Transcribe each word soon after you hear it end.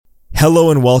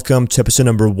Hello and welcome to episode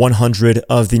number 100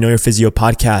 of the Know Your Physio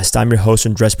podcast. I'm your host,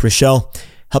 Andres Prichel,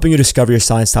 helping you discover your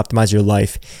science to optimize your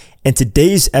life. And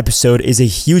today's episode is a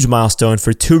huge milestone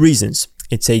for two reasons.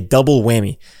 It's a double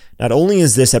whammy. Not only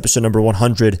is this episode number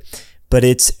 100, but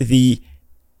it's the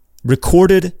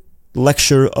recorded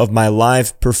lecture of my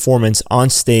live performance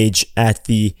on stage at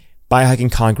the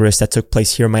Biohacking Congress that took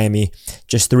place here in Miami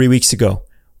just 3 weeks ago,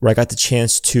 where I got the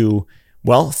chance to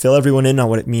fill everyone in on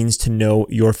what it means to know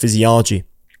your physiology.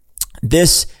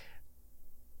 This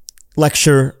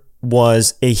lecture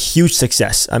was a huge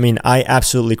success. I mean, I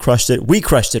absolutely crushed it. We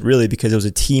crushed it really because it was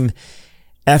a team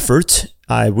effort.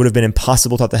 It would have been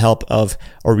impossible without the help of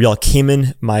Ariel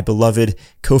Kamen, my beloved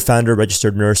co-founder,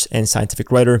 registered nurse, and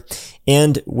scientific writer,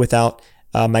 and without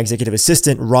my executive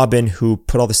assistant, Robin, who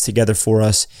put all this together for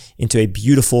us into a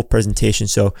beautiful presentation.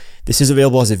 So this is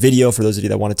available as a video for those of you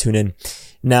that want to tune in.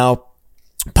 Now,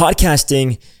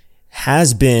 podcasting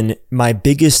has been my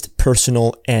biggest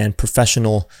personal and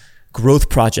professional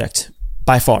growth project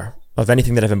by far of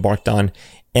anything that I've embarked on.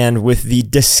 And with the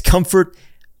discomfort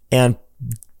and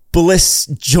bliss,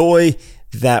 joy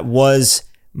that was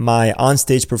my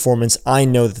onstage performance, I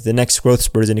know that the next growth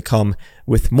spurt is going to come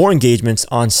with more engagements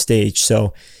on stage.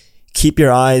 So keep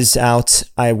your eyes out.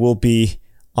 I will be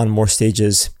on more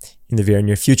stages in the very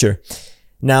near future.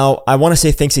 Now, I want to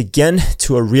say thanks again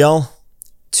to Ariel,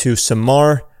 to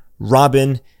Samar,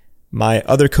 Robin, my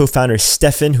other co-founder,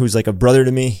 Stefan, who's like a brother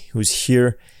to me, who's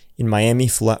here in Miami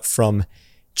from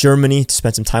Germany to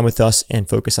spend some time with us and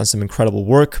focus on some incredible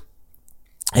work.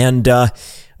 And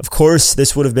of course,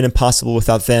 this would have been impossible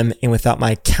without them and without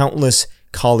my countless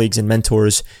colleagues and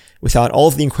mentors, without all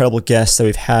of the incredible guests that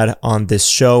we've had on this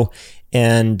show,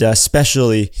 and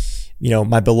especially,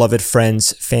 my beloved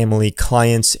friends, family,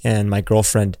 clients, and my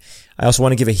girlfriend. I also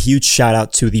want to give a huge shout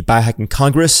out to the Biohacking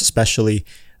Congress, especially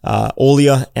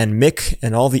Olia and Mick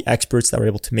and all the experts that were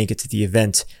able to make it to the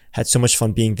event. Had so much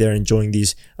fun being there and enjoying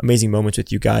these amazing moments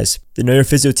with you guys. The Know Your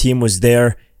Physio team was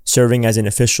there serving as an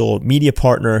official media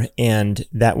partner, and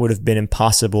that would have been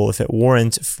impossible if it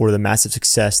weren't for the massive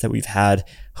success that we've had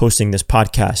hosting this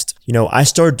podcast. I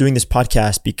started doing this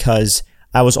podcast because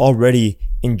I was already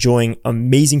enjoying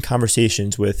amazing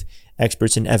conversations with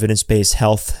experts in evidence-based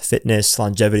health, fitness,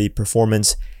 longevity,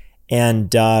 performance.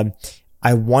 And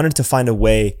I wanted to find a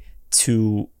way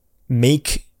to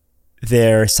make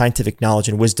their scientific knowledge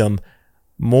and wisdom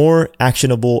more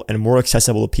actionable and more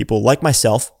accessible to people like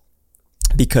myself,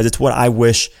 because it's what I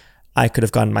wish I could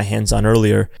have gotten my hands on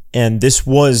earlier. And this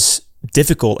was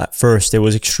difficult at first. It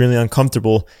was extremely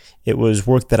uncomfortable. It was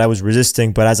work that I was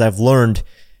resisting. But as I've learned,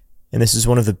 and this is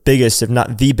one of the biggest, if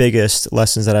not the biggest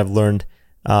lessons that I've learned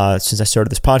since I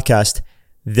started this podcast,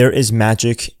 there is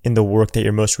magic in the work that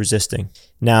you're most resisting.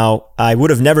 Now, I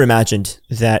would have never imagined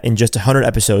that in just 100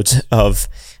 episodes of,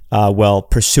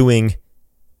 pursuing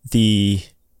the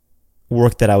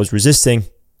work that I was resisting,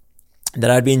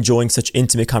 that I'd be enjoying such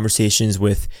intimate conversations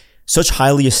with such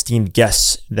highly esteemed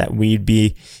guests, that we'd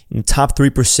be in the top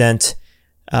 3%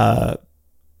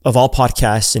 of all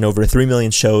podcasts in over 3 million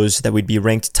shows, that we'd be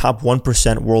ranked top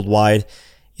 1% worldwide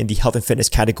in the health and fitness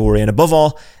category. And above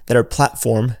all, that our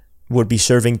platform would be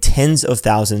serving tens of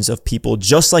thousands of people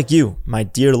just like you, my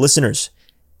dear listeners.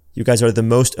 You guys are the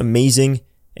most amazing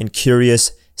and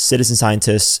curious citizen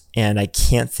scientists, and I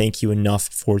can't thank you enough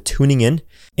for tuning in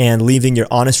and leaving your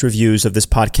honest reviews of this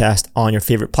podcast on your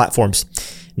favorite platforms.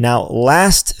 Now,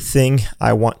 last thing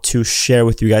I want to share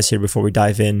with you guys here before we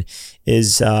dive in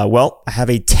is, I have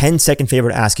a 10-second favor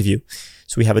to ask of you.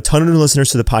 So we have a ton of new listeners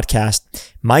to the podcast.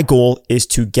 My goal is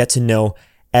to get to know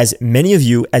as many of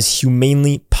you as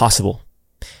humanely possible.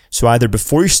 So either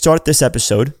before you start this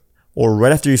episode or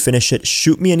right after you finish it,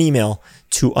 shoot me an email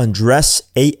to Andres,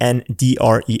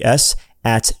 Andres,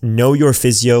 at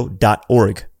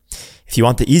knowyourphysio.org. If you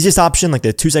want the easiest option, like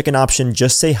the 2-second option,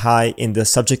 just say hi in the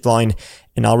subject line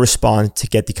and I'll respond to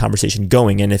get the conversation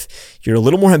going. And if you're a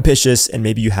little more ambitious and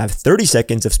maybe you have 30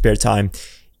 seconds of spare time,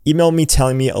 email me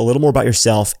telling me a little more about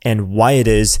yourself and why it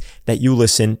is that you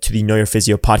listen to the Know Your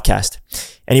Physio podcast.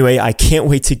 Anyway, I can't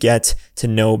wait to get to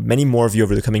know many more of you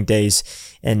over the coming days.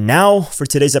 And now for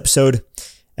today's episode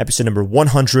number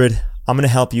 100, I'm going to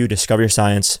help you discover your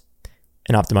science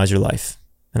and optimize your life.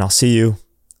 And I'll see you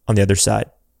on the other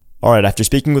side. All right, after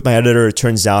speaking with my editor, it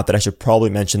turns out that I should probably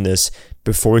mention this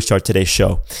before we start today's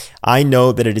show. I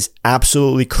know that it is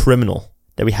absolutely criminal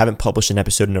that we haven't published an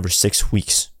episode in over 6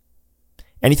 weeks.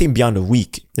 Anything beyond a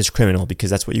week is criminal because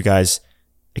that's what you guys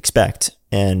expect,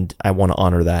 and I want to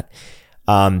honor that.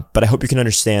 But I hope you can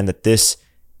understand that this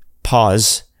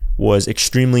pause was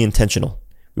extremely intentional.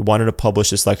 We wanted to publish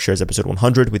this lecture as episode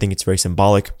 100. We think it's very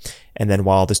symbolic. And then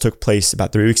while this took place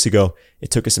about 3 weeks ago, it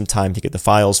took us some time to get the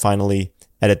files finally,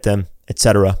 edit them,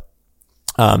 etc.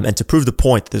 And to prove the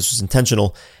point that this was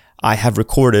intentional, I have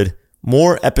recorded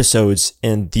more episodes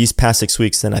in these past 6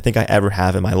 weeks than I think I ever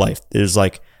have in my life. There's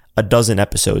like a dozen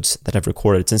episodes that I've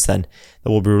recorded since then that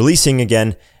we'll be releasing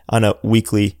again on a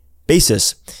weekly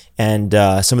basis. And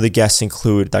some of the guests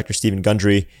include Dr. Stephen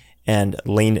Gundry and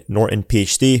Lane Norton,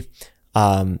 PhD,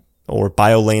 or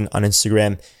BioLane on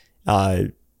Instagram,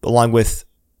 along with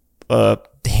a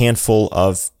handful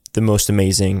of the most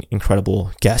amazing,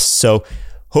 incredible guests. So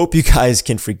hope you guys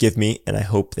can forgive me, and I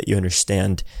hope that you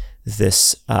understand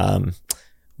this,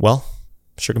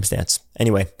 circumstance.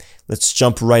 Anyway, let's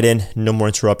jump right in. No more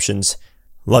interruptions.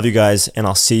 Love you guys, and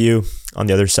I'll see you on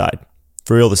the other side.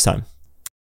 For real this time.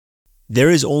 There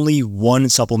is only one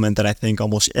supplement that I think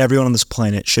almost everyone on this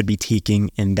planet should be taking,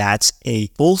 and that's a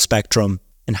full spectrum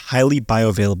and highly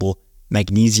bioavailable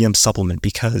magnesium supplement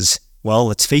because, well,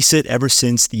 let's face it, ever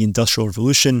since the Industrial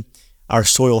Revolution, our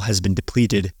soil has been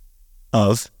depleted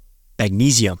of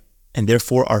magnesium, and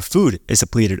therefore our food is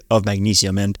depleted of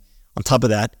magnesium. And on top of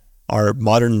that, our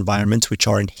modern environments, which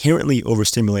are inherently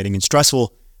overstimulating and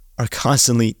stressful, are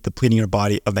constantly depleting our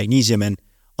body of magnesium. And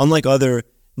unlike other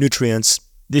nutrients,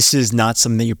 this is not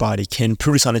something that your body can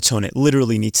produce on its own. It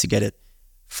literally needs to get it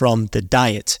from the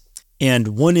diet. And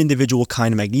one individual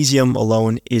kind of magnesium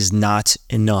alone is not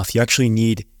enough. You actually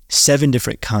need 7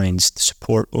 different kinds to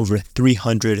support over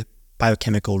 300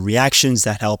 biochemical reactions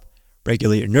that help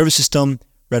regulate your nervous system,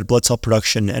 red blood cell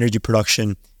production, energy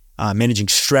production, managing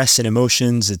stress and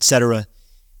emotions, etc.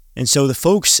 And so the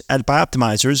folks at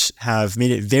Bioptimizers have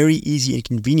made it very easy and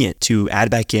convenient to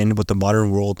add back in what the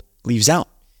modern world leaves out.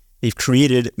 They've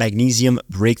created Magnesium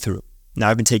Breakthrough. Now,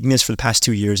 I've been taking this for the past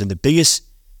 2 years, and the biggest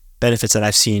benefits that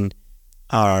I've seen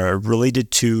are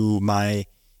related to my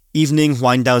evening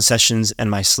wind down sessions and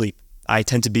my sleep. I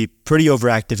tend to be pretty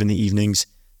overactive in the evenings,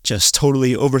 just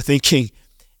totally overthinking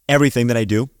everything that I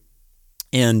do.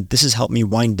 And this has helped me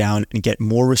wind down and get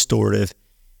more restorative,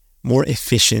 more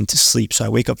efficient sleep. So I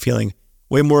wake up feeling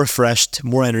way more refreshed,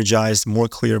 more energized, more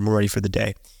clear, more ready for the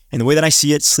day. And the way that I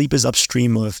see it, sleep is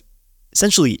upstream of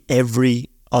essentially every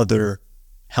other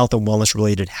health and wellness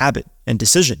related habit and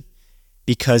decision.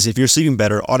 Because if you're sleeping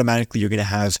better, automatically you're going to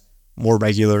have more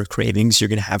regular cravings. You're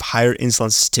going to have higher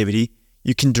insulin sensitivity.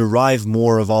 You can derive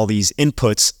more of all these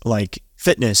inputs like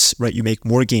fitness, right? You make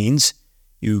more gains,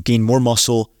 you gain more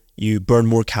muscle, you burn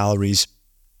more calories,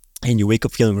 and you wake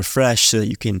up feeling refreshed so that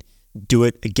you can do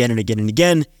it again and again and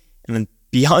again. And then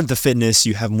beyond the fitness,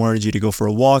 you have more energy to go for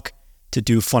a walk, to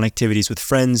do fun activities with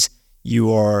friends.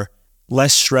 You are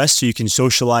less stressed so you can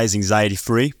socialize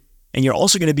anxiety-free. And you're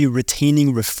also going to be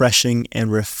retaining, refreshing,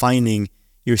 and refining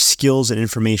your skills and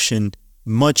information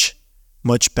much,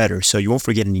 much better. So you won't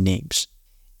forget any names.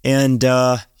 And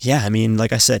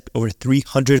like I said, over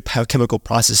 300 biochemical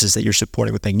processes that you're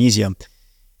supporting with magnesium.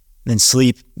 Then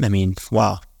sleep,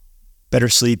 wow. Better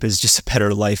sleep is just a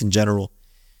better life in general.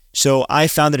 So I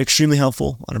found it extremely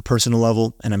helpful on a personal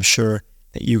level, and I'm sure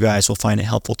that you guys will find it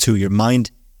helpful too. Your mind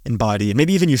and body, and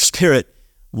maybe even your spirit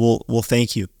will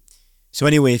thank you. So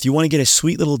anyway, if you want to get a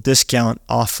sweet little discount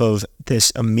off of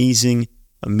this amazing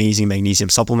magnesium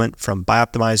supplement from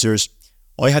Bioptimizers,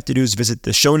 all you have to do is visit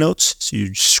the show notes. So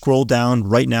you scroll down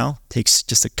right now, takes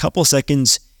just a couple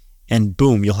seconds, and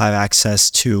boom, you'll have access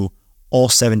to all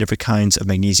 7 different kinds of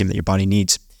magnesium that your body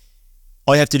needs.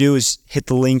 All you have to do is hit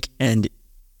the link and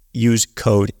use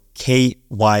code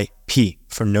KYP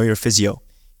for Know Your Physio.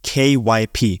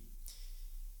 KYP.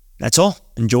 That's all.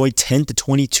 Enjoy 10 to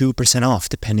 22% off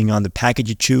depending on the package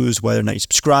you choose, whether or not you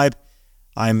subscribe.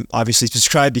 I'm obviously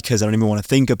subscribed because I don't even want to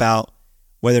think about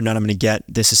whether or not I'm going to get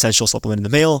this essential supplement in the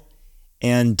mail.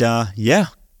 And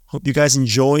hope you guys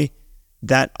enjoy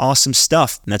that awesome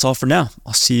stuff. And that's all for now.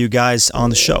 I'll see you guys on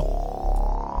the show.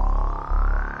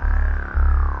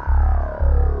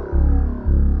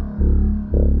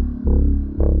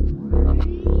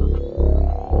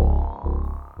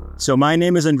 So my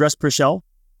name is Andres Prichel.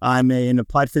 I'm an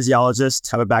applied physiologist,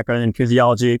 have a background in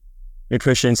physiology,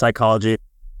 nutrition, psychology,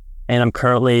 and I'm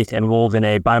currently enrolled in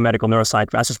a biomedical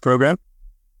neuroscience master's program.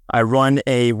 I run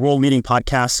a world-leading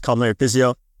podcast called Know Your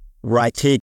Physio, where I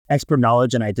take expert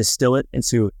knowledge and I distill it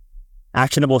into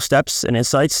actionable steps and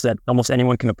insights that almost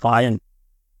anyone can apply and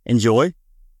enjoy.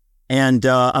 And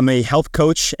I'm a health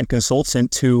coach and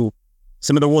consultant to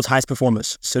some of the world's highest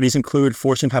performers. So these include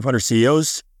Fortune 500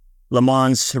 CEOs, Le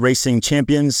Mans racing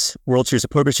champions, World Series of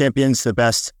Poker champions, the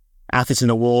best athletes in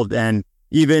the world, and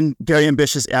even very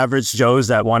ambitious average Joes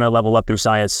that want to level up through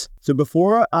science. So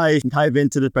before I dive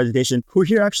into the presentation, who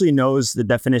here actually knows the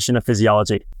definition of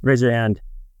physiology? Raise your hand.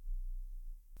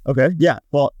 Okay, yeah.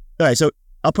 Well, all right, so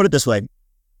I'll put it this way.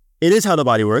 It is how the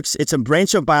body works. It's a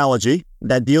branch of biology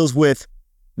that deals with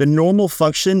the normal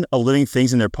function of living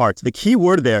things and their parts. The key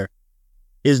word there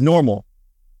is normal,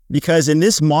 because in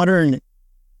this modern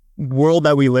world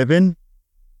that we live in,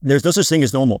 there's no such thing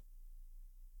as normal.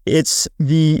 It's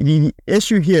the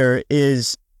issue here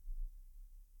is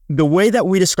the way that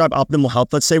we describe optimal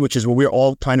health, let's say, which is what we're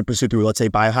all trying to pursue through, let's say,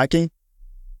 biohacking,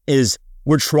 is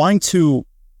we're trying to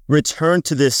return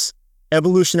to this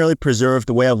evolutionarily preserved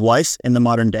way of life in the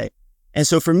modern day. And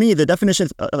so for me, the definition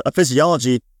of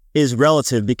physiology is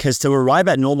relative, because to arrive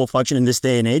at normal function in this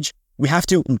day and age, we have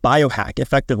to biohack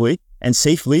effectively and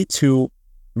safely to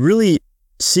really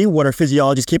see what our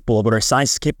physiology is capable of, what our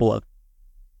science is capable of.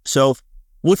 So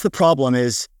what's the problem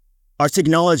is our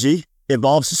technology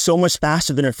evolves so much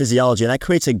faster than our physiology, and that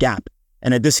creates a gap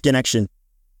and a disconnection.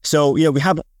 So, we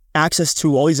have access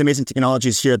to all these amazing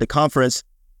technologies here at the conference,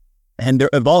 and they're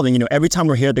evolving. Every time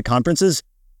we're here at the conferences,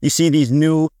 you see these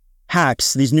new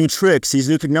hacks, these new tricks, these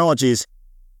new technologies.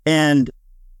 And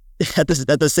at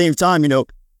the same time,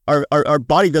 our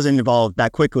body doesn't evolve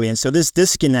that quickly. And so this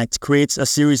disconnect creates a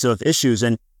series of issues.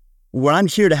 And what I'm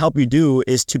here to help you do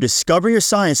is to discover your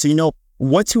science so you know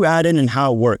what to add in and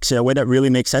how it works in a way that really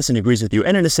makes sense and agrees with you,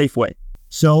 and in a safe way.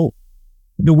 So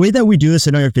the way that we do this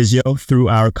at Know Your Physio, through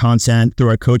our content, through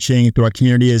our coaching, through our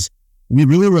community, is we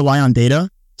really rely on data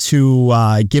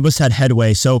to give us that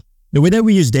headway. So the way that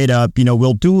we use data,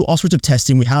 we'll do all sorts of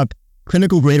testing. We have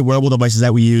clinical grade wearable devices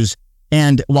that we use.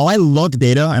 And while I love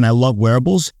data and I love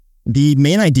wearables, the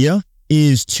main idea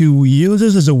is to use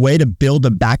this as a way to build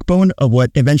the backbone of what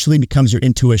eventually becomes your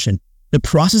intuition. The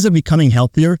process of becoming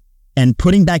healthier and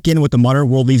putting back in what the modern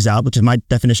world leaves out, which is my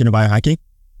definition of biohacking,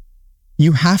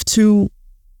 you have to,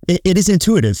 it is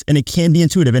intuitive, and it can be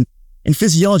intuitive. And in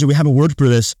physiology, we have a word for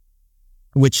this,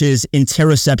 which is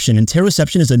interoception.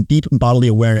 Interoception is a deep bodily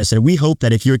awareness. And we hope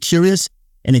that if you're curious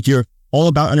and if you're all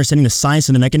about understanding the science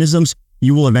and the mechanisms,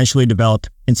 you will eventually develop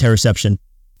interoception.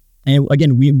 And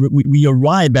again, we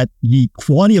arrive at the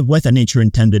quality of life that nature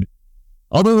intended.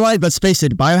 Otherwise, let's face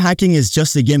it, biohacking is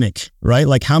just a gimmick, right?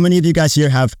 Like, how many of you guys here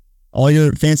have all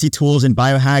your fancy tools and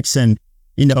biohacks, and,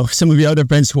 some of your other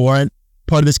friends who aren't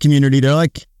part of this community, they're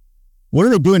like, what are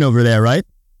they doing over there, right?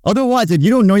 Otherwise, if you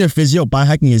don't know your physio,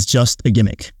 biohacking is just a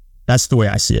gimmick. That's the way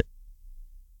I see it.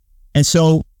 And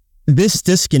so this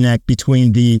disconnect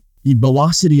between the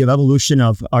velocity of evolution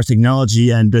of our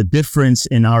technology and the difference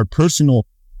in our personal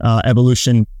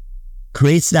evolution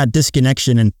creates that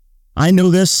disconnection. And I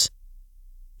know this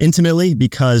intimately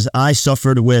because I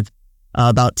suffered with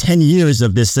about 10 years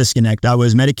of this disconnect. I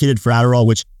was medicated for Adderall,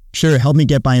 which sure helped me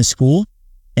get by in school.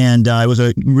 And it was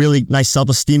a really nice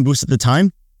self-esteem boost at the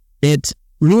time. It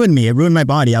ruined me. It ruined my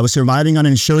body. I was surviving on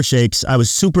Ensure shakes. I was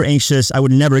super anxious. I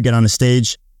would never get on a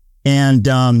stage. And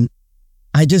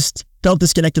I just felt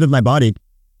disconnected with my body.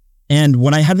 And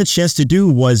what I had the chance to do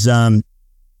was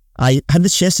I had the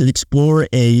chance to explore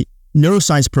a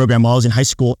neuroscience program while I was in high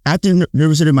school at the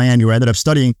University of Miami, where I ended up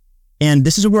studying. And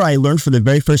this is where I learned for the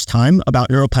very first time about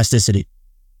neuroplasticity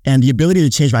and the ability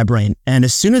to change my brain. And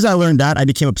as soon as I learned that, I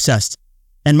became obsessed.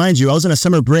 And mind you, I was on a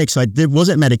summer break, so I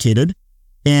wasn't medicated.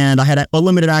 And I had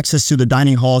unlimited access to the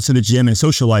dining hall, to the gym, and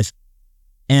social life.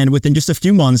 And within just a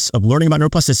few months of learning about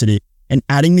neuroplasticity and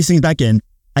adding these things back in,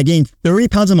 I gained 30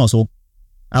 pounds of muscle.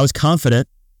 I was confident.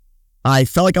 I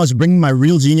felt like I was bringing my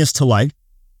real genius to life.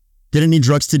 Didn't need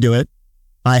drugs to do it.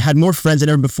 I had more friends than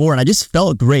ever before, and I just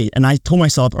felt great. And I told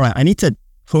myself, all right, I need to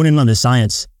hone in on the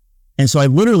science. And so I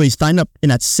literally signed up in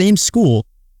that same school,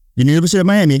 the University of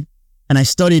Miami, and I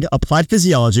studied applied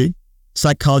physiology,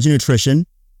 psychology, nutrition.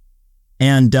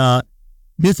 And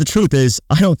here's the truth is,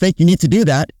 I don't think you need to do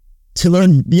that to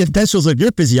learn the essentials of your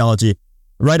physiology,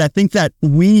 right? I think that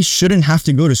we shouldn't have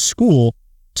to go to school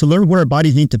to learn what our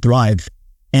bodies need to thrive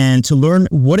and to learn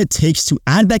what it takes to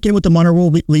add back in what the modern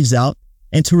world leaves out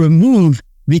and to remove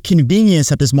the convenience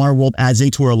that this modern world adds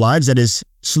into our lives that is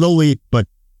slowly but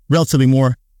relatively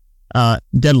more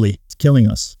deadly. It's killing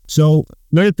us. So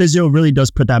Know Your Physio really does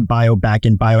put that bio back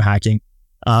in biohacking.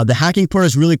 The hacking part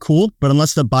is really cool, but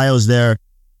unless the bio is there,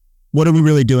 what are we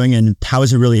really doing and how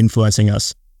is it really influencing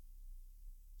us?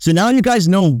 So now you guys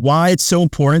know why it's so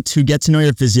important to get to know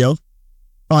your physio.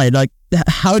 All right, like,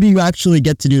 how do you actually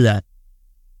get to do that?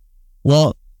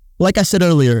 Well, like I said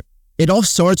earlier, it all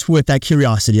starts with that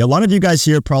curiosity. A lot of you guys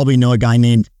here probably know a guy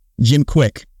named Jim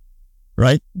Kwik,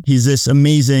 right? He's this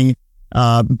amazing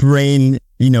brain,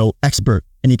 expert,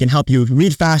 and he can help you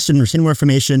read faster and retain more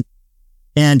information.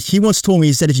 And he once told me,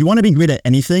 he said, if you want to be great at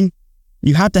anything,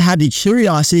 you have to have the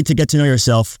curiosity to get to know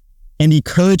yourself and the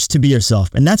courage to be yourself.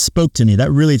 And that spoke to me.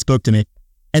 That really spoke to me.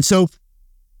 And so,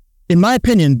 in my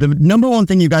opinion, the number one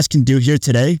thing you guys can do here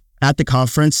today at the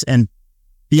conference and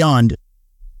beyond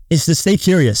is to stay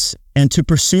curious and to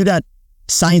pursue that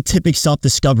scientific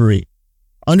self-discovery,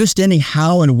 understanding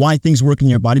how and why things work in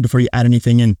your body before you add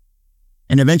anything in.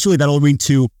 And eventually that'll lead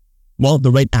to, well,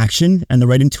 the right action and the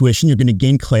right intuition. You're going to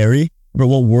gain clarity about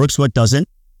what works, what doesn't.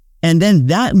 And then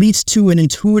that leads to an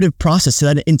intuitive process, to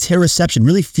that interoception,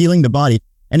 really feeling the body.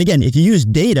 And again, if you use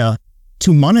data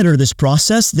to monitor this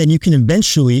process, then you can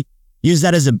eventually use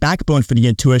that as a backbone for the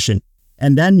intuition.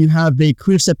 And then you have a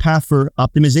clear set path for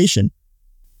optimization.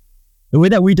 The way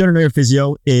that we do it at Rare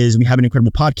Physio is we have an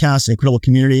incredible podcast, an incredible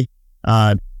community,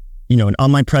 an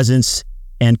online presence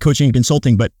and coaching and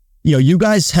consulting. But, you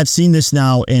guys have seen this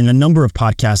now in a number of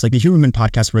podcasts, like the Huberman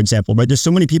podcast, for example, right? There's so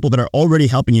many people that are already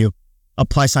helping you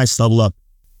apply science to level up.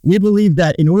 We believe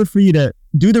that in order for you to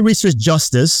do the research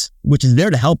justice, which is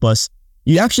there to help us,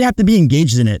 you actually have to be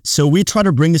engaged in it. So we try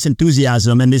to bring this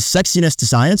enthusiasm and this sexiness to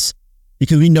science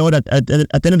because we know that at the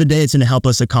end of the day, it's going to help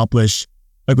us accomplish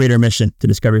a greater mission to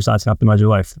discover your science and optimize your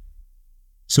life.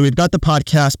 So we've got the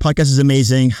podcast. Podcast is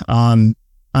amazing. I'm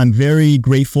very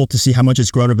grateful to see how much it's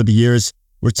grown over the years.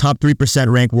 We're top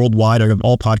 3% ranked worldwide out of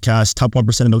all podcasts, top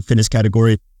 1% in the fitness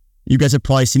category. You guys have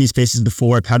probably seen these faces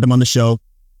before. I've had them on the show.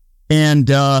 And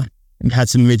we've had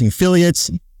some amazing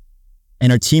affiliates.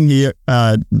 And our team here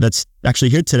that's actually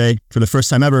here today for the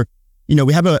first time ever,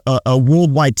 we have a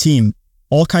worldwide team,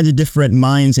 all kinds of different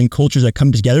minds and cultures that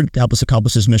come together to help us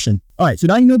accomplish this mission. All right, so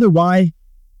now you know the why,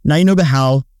 now you know the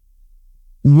how.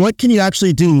 What can you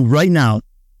actually do right now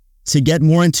to get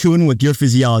more in tune with your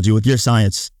physiology, with your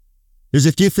science? There's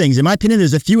a few things. In my opinion,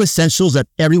 there's a few essentials that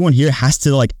everyone here has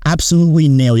to absolutely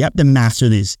nail. You have to master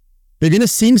these. They're going to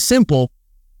seem simple,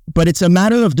 but it's a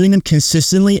matter of doing them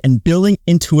consistently and building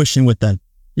intuition with them.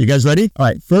 You guys ready? All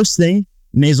right, first thing,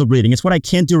 nasal breathing. It's what I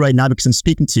can't do right now because I'm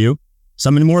speaking to you. So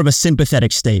I'm in more of a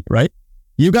sympathetic state, right?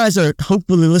 You guys are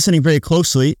hopefully listening very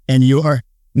closely and you are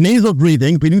nasal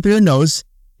breathing through your nose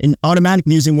and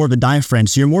automatically using more of a diaphragm.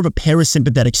 So you're more of a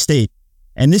parasympathetic state.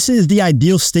 And this is the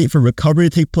ideal state for recovery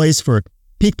to take place, for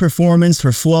peak performance,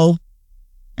 for flow.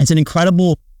 It's an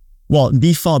incredible,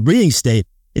 default breathing state.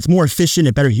 It's more efficient.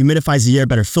 It better humidifies the air,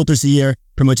 better filters the air,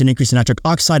 promotes an increase in nitric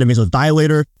oxide, a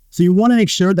vasodilator. So you want to make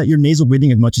sure that you're nasal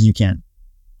breathing as much as you can.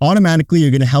 Automatically,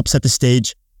 you're going to help set the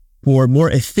stage for more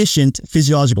efficient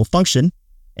physiological function.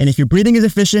 And if your breathing is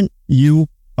efficient, you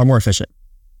are more efficient.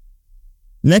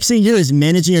 Next thing here is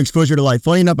managing your exposure to light.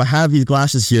 Funny enough, I have these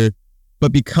glasses here,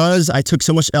 but because I took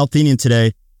so much L-theanine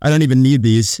today, I don't even need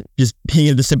these, just being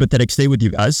in the sympathetic state with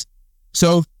you guys.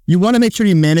 So you want to make sure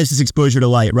you manage this exposure to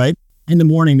light, right? In the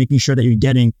morning, making sure that you're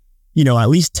getting, at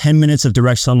least 10 minutes of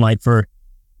direct sunlight for,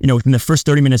 within the first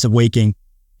 30 minutes of waking.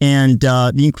 And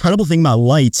the incredible thing about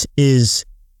light is,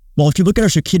 if you look at our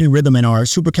circadian rhythm and our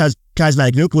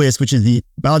suprachiasmatic nucleus, which is the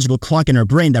biological clock in our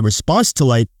brain that responds to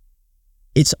light,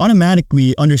 it's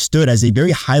automatically understood as a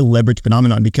very high leverage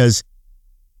phenomenon because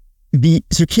the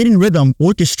circadian rhythm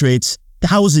orchestrates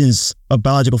thousands of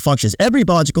biological functions. Every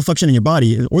biological function in your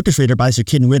body is orchestrated by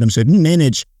circadian rhythm. So if you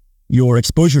manage your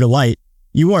exposure to light,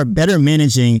 you are better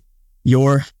managing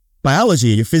your biology,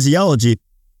 your physiology.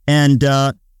 And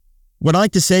what I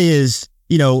like to say is,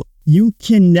 you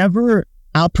can never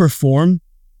outperform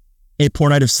a poor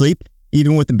night of sleep,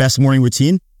 even with the best morning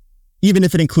routine, even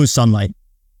if it includes sunlight,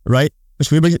 right? Which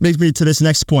brings me to this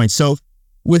next point. So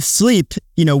with sleep,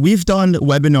 we've done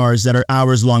webinars that are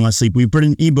hours long on sleep. We've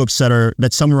written ebooks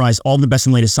that summarize all the best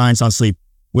and latest science on sleep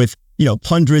with,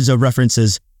 hundreds of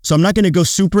references. So I'm not going to go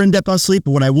super in depth on sleep,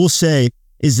 but what I will say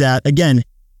is that, again,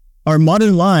 our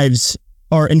modern lives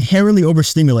are inherently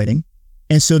overstimulating.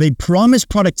 And so they promise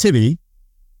productivity,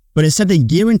 but instead they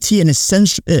guarantee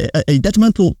a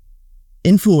detrimental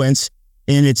influence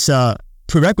in its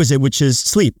prerequisite, which is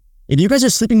sleep. If you guys are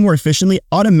sleeping more efficiently,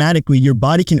 automatically your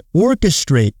body can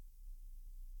orchestrate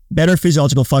better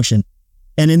physiological function.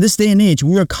 And in this day and age,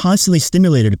 we are constantly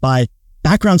stimulated by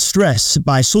background stress,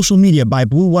 by social media, by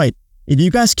blue light. If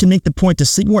you guys can make the point to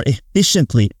sleep more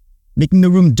efficiently, making the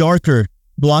room darker,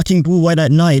 blocking blue light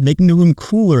at night, making the room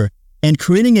cooler, and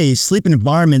creating a sleep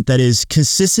environment that is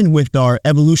consistent with our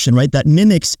evolution, right? That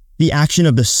mimics the action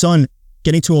of the sun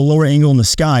getting to a lower angle in the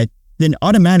sky, then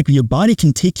automatically your body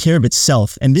can take care of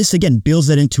itself. And this, again, builds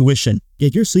that intuition.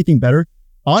 If you're sleeping better,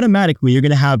 automatically you're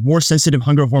going to have more sensitive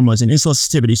hunger hormones and insulin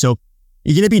sensitivity. So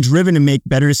you're going to be driven to make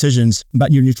better decisions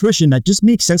about your nutrition that just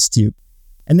makes sense to you.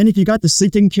 And then if you got the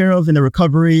sleep taken care of and the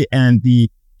recovery and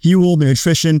the fuel, the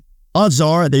nutrition, odds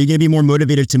are that you're going to be more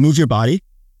motivated to move your body.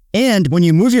 And when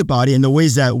you move your body in the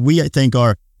ways that I think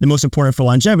are the most important for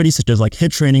longevity, such as like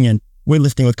HIIT training and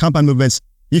weightlifting with compound movements,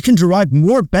 you can derive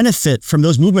more benefit from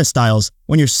those movement styles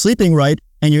when you're sleeping right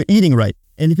and you're eating right.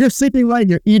 And if you're sleeping right,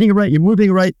 you're eating right, you're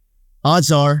moving right,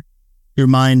 odds are your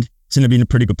mind is going to be in a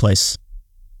pretty good place.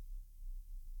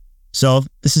 So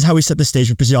this is how we set the stage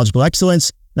for physiological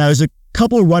excellence. Now there's a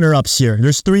couple of runner-ups here.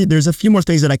 There's a few more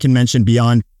things that I can mention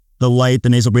beyond the light, the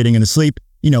nasal breathing, and the sleep.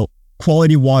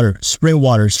 Quality water, spring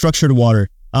water, structured water,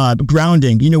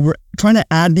 grounding. We're trying to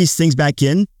add these things back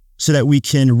in so that we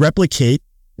can replicate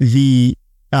the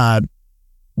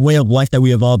way of life that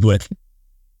we evolved with.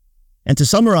 And to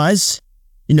summarize,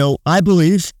 I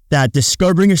believe that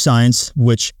discovering your science,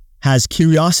 which has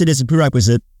curiosity as a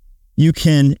prerequisite, you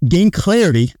can gain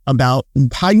clarity about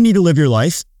how you need to live your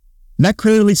life. That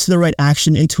clarity leads to the right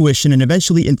action, intuition, and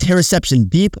eventually interoception,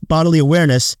 deep bodily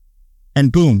awareness,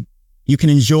 and boom, you can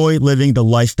enjoy living the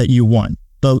life that you want,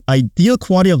 the ideal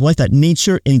quality of life that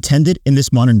nature intended in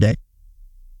this modern day.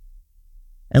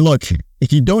 And look,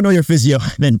 if you don't know your physio,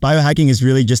 then biohacking is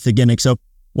really just a gimmick. So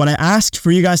what I ask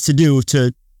for you guys to do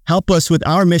to help us with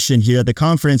our mission here at the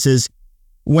conference is,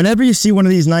 whenever you see one of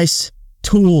these nice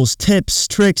tools, tips,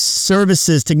 tricks,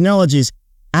 services, technologies,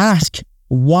 ask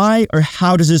why or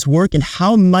how does this work and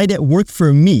how might it work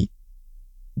for me?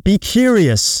 Be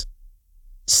curious.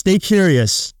 Stay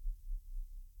curious.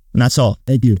 And that's all.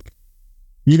 Thank you.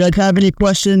 You guys have any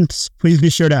questions? Please be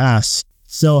sure to ask.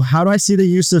 So how do I see the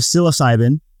use of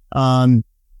psilocybin?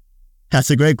 That's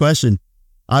a great question.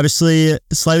 Obviously,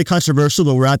 slightly controversial,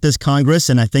 but we're at this Congress,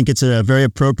 and I think it's a very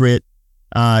appropriate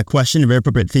question, a very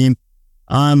appropriate theme.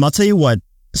 I'll tell you what,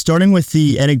 starting with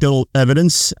the anecdotal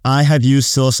evidence, I have used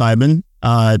psilocybin,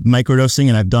 microdosing,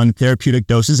 and I've done therapeutic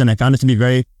doses, and I found it to be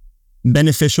very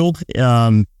beneficial.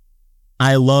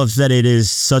 I love that it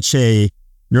is such a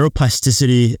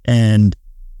neuroplasticity and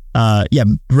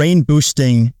brain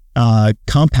boosting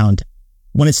compound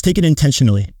when it's taken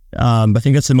intentionally. I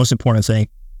think that's the most important thing.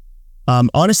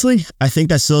 Honestly, I think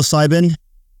that psilocybin,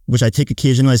 which I take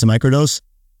occasionally as a microdose,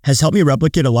 has helped me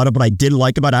replicate a lot of what I did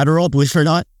like about Adderall, believe it or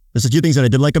not. There's a few things that I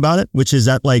did like about it, which is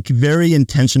that very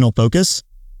intentional focus.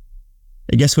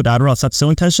 I guess with Adderall, it's not so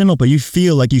intentional, but you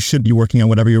feel like you should be working on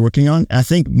whatever you're working on. I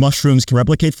think mushrooms can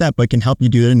replicate that, but can help you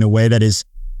do it in a way that is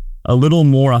a little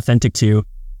more authentic to you.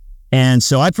 And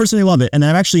so I personally love it. And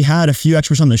I've actually had a few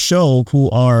experts on the show who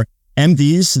are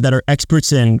MDs that are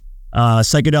experts in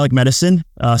psychedelic medicine,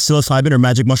 psilocybin or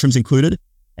magic mushrooms included.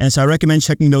 And so I recommend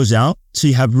checking those out so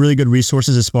you have really good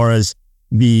resources as far as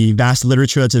the vast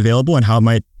literature that's available and how it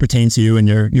might pertain to you and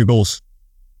your goals.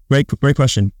 Great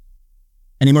question.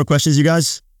 Any more questions, you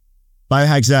guys?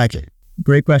 Biohack Zach.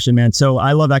 Great question, man. So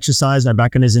I love exercise. My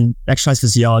background is in exercise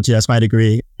physiology. That's my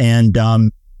degree. And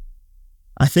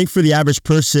I think for the average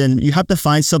person, you have to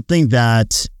find something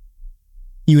that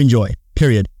you enjoy,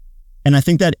 period. And I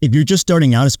think that if you're just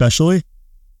starting out especially,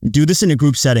 do this in a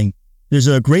group setting. There's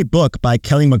a great book by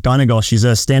Kelly McGonigal. She's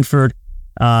a Stanford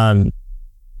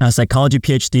psychology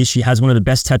PhD. She has one of the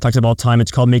best TED Talks of all time.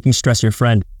 It's called Making Stress Your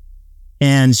Friend.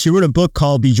 And she wrote a book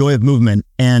called The Joy of Movement.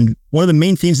 And one of the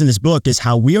main themes in this book is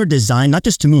how we are designed not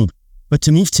just to move, but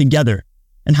to move together.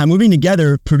 And how moving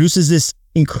together produces this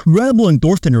incredible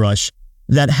endorphin rush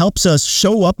that helps us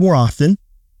show up more often,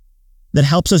 that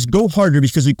helps us go harder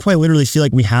because we quite literally feel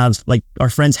like we have, like our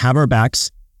friends have our backs.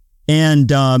 And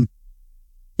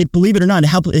believe it or not,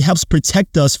 it helps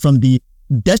protect us from the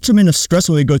detriment of stress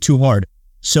when we go too hard.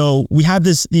 So we have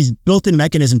these built-in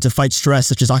mechanisms to fight stress,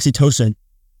 such as oxytocin,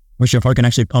 which your heart can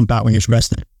actually pump out when you're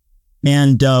stressed.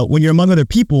 And when you're among other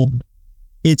people,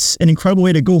 it's an incredible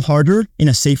way to go harder in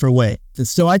a safer way.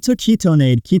 So I took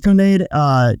Ketonade,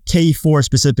 KE4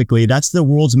 specifically. That's the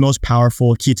world's most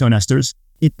powerful ketone esters.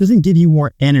 It doesn't give you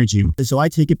more energy. So I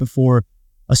take it before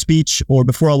a speech or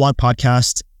before a long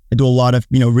podcast. I do a lot of,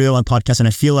 really long podcasts. And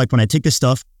I feel like when I take this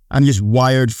stuff, I'm just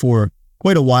wired for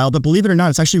quite a while. But believe it or not,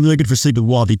 it's actually really good for sleep as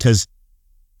well, because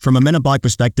from a metabolic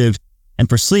perspective and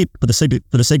for sleep, for the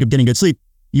sake of getting good sleep,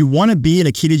 you want to be in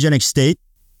a ketogenic state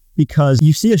because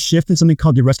you see a shift in something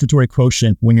called your respiratory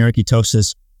quotient when you're in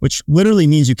ketosis, which literally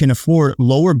means you can afford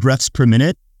lower breaths per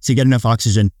minute to get enough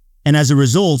oxygen. And as a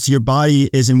result, your body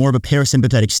is in more of a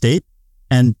parasympathetic state.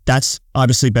 And that's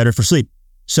obviously better for sleep.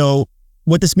 So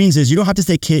what this means is you don't have to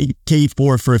take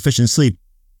KE4 for efficient sleep.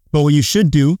 But what you should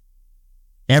do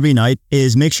every night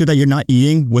is make sure that you're not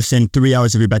eating within 3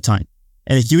 hours of your bedtime.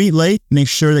 And if you eat late, make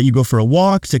sure that you go for a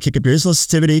walk to kick up your insulin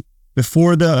sensitivity.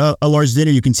 Before a large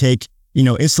dinner, you can take,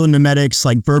 insulin mimetics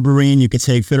like berberine. You can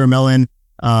take fittermelon,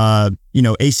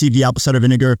 ACV apple cider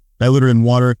vinegar diluted in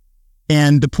water.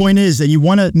 And the point is that you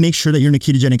want to make sure that you're in a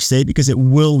ketogenic state because it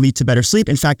will lead to better sleep.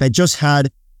 In fact, I just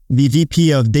had the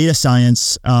VP of data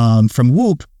science from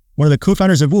Whoop, one of the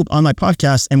co-founders of Whoop, on my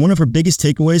podcast. And one of her biggest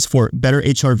takeaways for better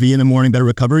HRV in the morning, better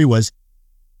recovery, was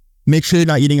make sure you're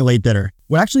not eating a late dinner.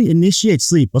 What actually initiates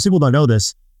sleep, most people don't know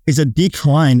this, is a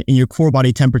decline in your core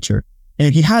body temperature. And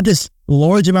if you have this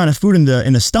large amount of food in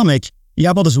the stomach, you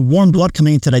have all this warm blood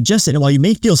coming in to digest it. And while you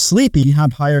may feel sleepy, you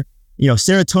have higher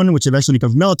serotonin, which eventually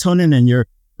becomes melatonin, and your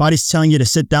body's telling you to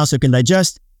sit down so it can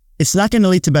digest. It's not going to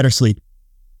lead to better sleep.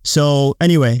 So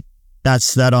anyway,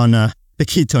 that's that on the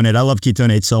Ketonate. I love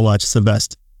Ketonate so much. It's the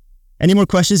best. Any more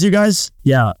questions, you guys?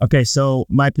 Yeah. Okay. So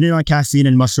my opinion on caffeine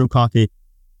and mushroom coffee.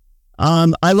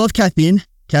 I love caffeine.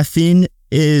 Caffeine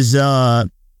is a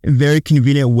very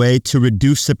convenient way to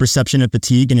reduce the perception of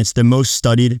fatigue, and it's the most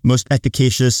studied, most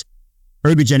efficacious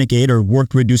ergogenic aid or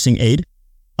work-reducing aid.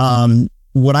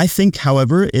 What I think,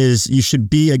 however, is you should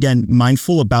be, again,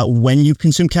 mindful about when you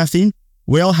consume caffeine.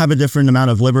 We all have a different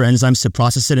amount of liver enzymes to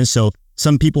process it, and so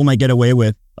some people might get away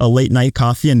with a late night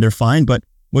coffee and they're fine, but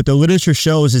what the literature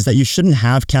shows is that you shouldn't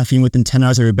have caffeine within 10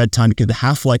 hours of your bedtime because the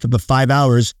half-life of the 5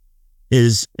 hours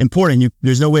is important.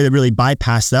 There's no way to really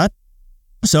bypass that.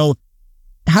 So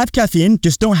have caffeine,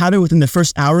 just don't have it within the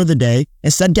first hour of the day.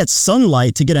 Instead, get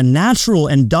sunlight to get a natural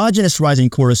endogenous rising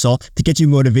cortisol to get you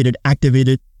motivated,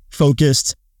 activated,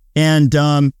 focused, and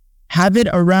have it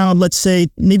around, let's say,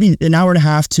 maybe an hour and a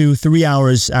half to 3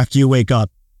 hours after you wake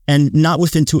up, and not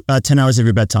within 10 hours of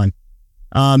your bedtime.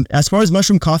 As far as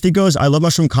mushroom coffee goes, I love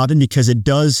mushroom coffee because it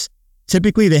does,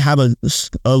 typically they have a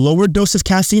lower dose of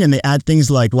caffeine, and they add things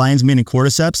like lion's mane and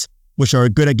cordyceps, which are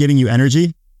good at giving you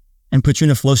energy and put you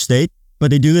in a flow state.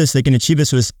 But they can achieve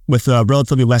this with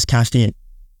relatively less caffeine.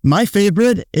 My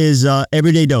favorite is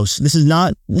Everyday Dose. This is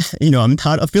not, I'm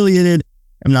not affiliated.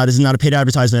 This is not a paid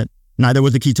advertisement. Neither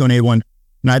was the Ketonate one.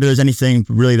 Neither is anything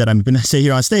really that I'm going to say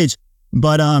here on stage.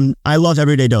 But I love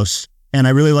Everyday Dose. And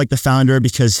I really like the founder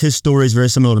because his story is very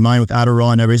similar to mine with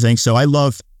Adderall and everything. So I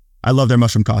love their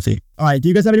mushroom coffee. All right. Do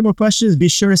you guys have any more questions? Be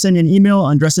sure to send me an email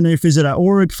on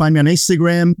dressinyourphysio.org. Find me on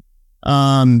Instagram.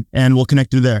 And we'll connect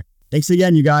through there. Thanks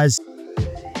again, you guys.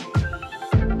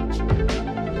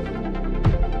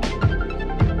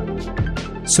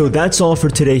 So that's all for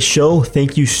today's show.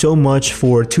 Thank you so much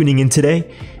for tuning in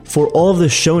today. For all of the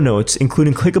show notes,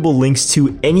 including clickable links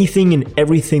to anything and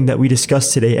everything that we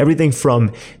discussed today, everything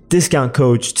from discount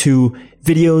codes to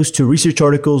videos to research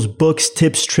articles, books,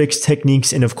 tips, tricks,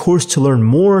 techniques, and of course, to learn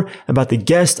more about the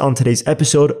guest on today's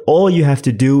episode, all you have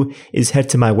to do is head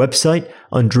to my website,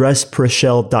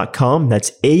 andrespreschel.com.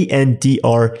 That's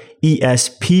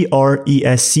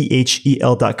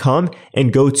ANDRESPRESCHEL.com,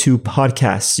 and go to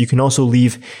podcasts. You can also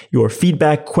leave your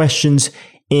feedback, questions,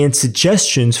 and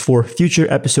suggestions for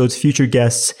future episodes, future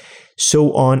guests,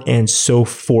 so on and so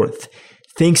forth.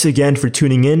 Thanks again for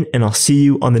tuning in, and I'll see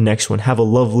you on the next one. Have a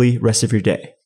lovely rest of your day.